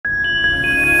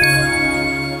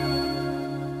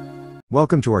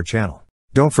Welcome to our channel.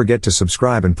 Don't forget to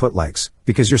subscribe and put likes,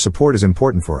 because your support is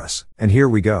important for us. And here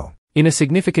we go. In a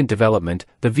significant development,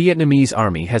 the Vietnamese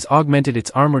army has augmented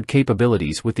its armored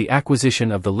capabilities with the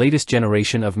acquisition of the latest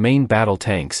generation of main battle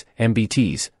tanks,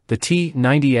 MBTs, the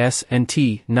T-90S and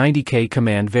T-90K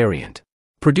command variant.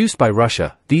 Produced by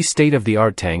Russia, these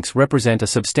state-of-the-art tanks represent a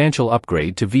substantial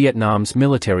upgrade to Vietnam's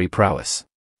military prowess.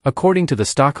 According to the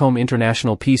Stockholm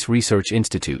International Peace Research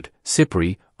Institute,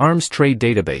 SIPRI, arms trade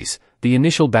database, the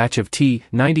initial batch of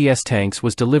T-90S tanks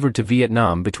was delivered to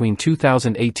Vietnam between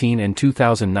 2018 and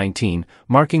 2019,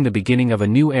 marking the beginning of a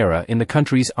new era in the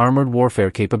country's armored warfare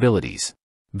capabilities.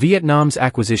 Vietnam's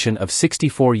acquisition of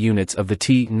 64 units of the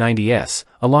T-90S,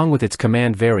 along with its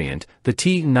command variant, the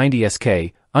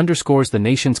T-90K, underscores the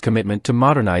nation's commitment to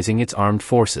modernizing its armed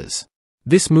forces.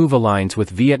 This move aligns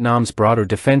with Vietnam's broader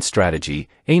defense strategy,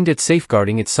 aimed at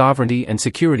safeguarding its sovereignty and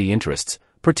security interests,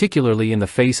 particularly in the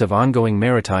face of ongoing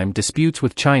maritime disputes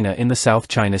with China in the South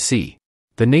China Sea.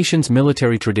 The nation's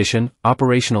military tradition,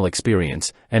 operational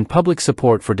experience, and public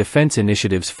support for defense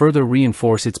initiatives further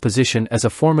reinforce its position as a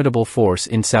formidable force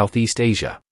in Southeast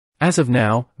Asia. As of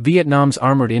now, Vietnam's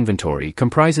armored inventory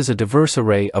comprises a diverse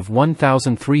array of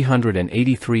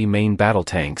 1,383 main battle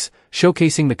tanks,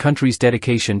 showcasing the country's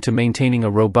dedication to maintaining a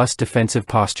robust defensive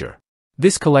posture.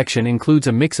 This collection includes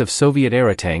a mix of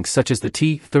Soviet-era tanks such as the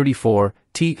T-34,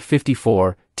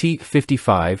 T-54,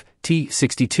 T-55,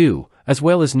 T-62, as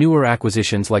well as newer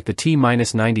acquisitions like the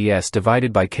T-90S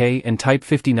divided by K and Type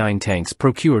 59 tanks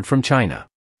procured from China.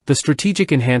 The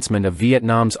strategic enhancement of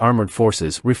Vietnam's armored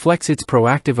forces reflects its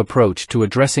proactive approach to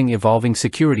addressing evolving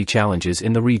security challenges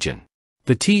in the region.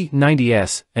 The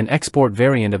T-90S, an export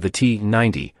variant of the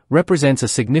T-90, represents a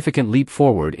significant leap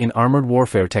forward in armored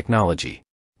warfare technology.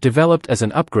 Developed as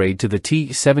an upgrade to the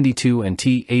T-72 and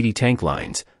T-80 tank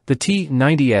lines, the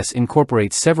T-90S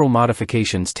incorporates several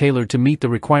modifications tailored to meet the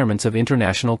requirements of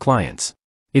international clients.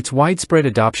 Its widespread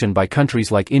adoption by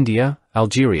countries like India,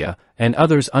 Algeria, and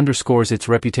others underscores its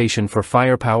reputation for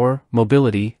firepower,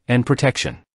 mobility, and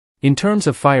protection. In terms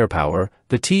of firepower,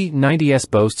 the T-90S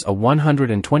boasts a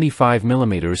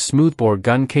 125mm smoothbore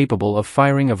gun capable of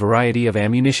firing a variety of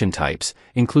ammunition types,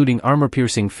 including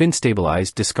armor-piercing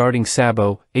fin-stabilized discarding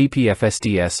sabot,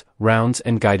 APFSDS, rounds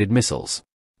and guided missiles.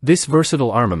 This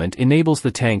versatile armament enables the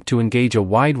tank to engage a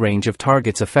wide range of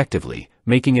targets effectively,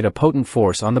 making it a potent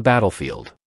force on the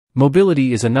battlefield.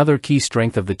 Mobility is another key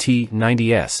strength of the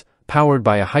T-90S, powered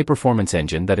by a high-performance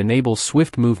engine that enables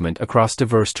swift movement across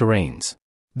diverse terrains.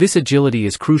 This agility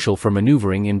is crucial for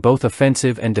maneuvering in both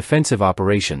offensive and defensive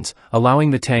operations,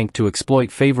 allowing the tank to exploit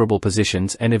favorable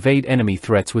positions and evade enemy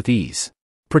threats with ease.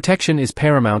 Protection is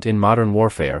paramount in modern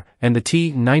warfare, and the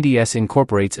T-90S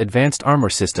incorporates advanced armor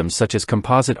systems such as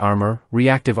composite armor,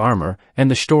 reactive armor,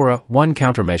 and the STORA-1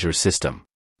 countermeasures system.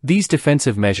 These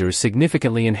defensive measures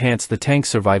significantly enhance the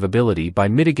tank's survivability by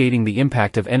mitigating the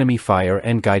impact of enemy fire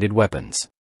and guided weapons.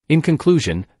 In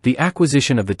conclusion, the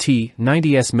acquisition of the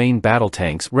T-90S main battle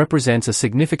tanks represents a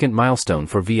significant milestone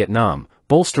for Vietnam,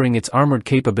 bolstering its armored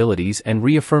capabilities and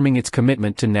reaffirming its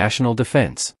commitment to national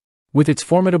defense. With its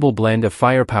formidable blend of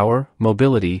firepower,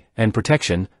 mobility, and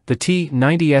protection, the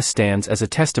T-90S stands as a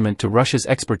testament to Russia's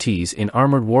expertise in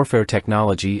armored warfare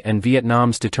technology and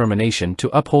Vietnam's determination to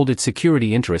uphold its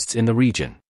security interests in the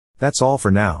region. That's all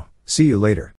for now. See you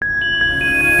later.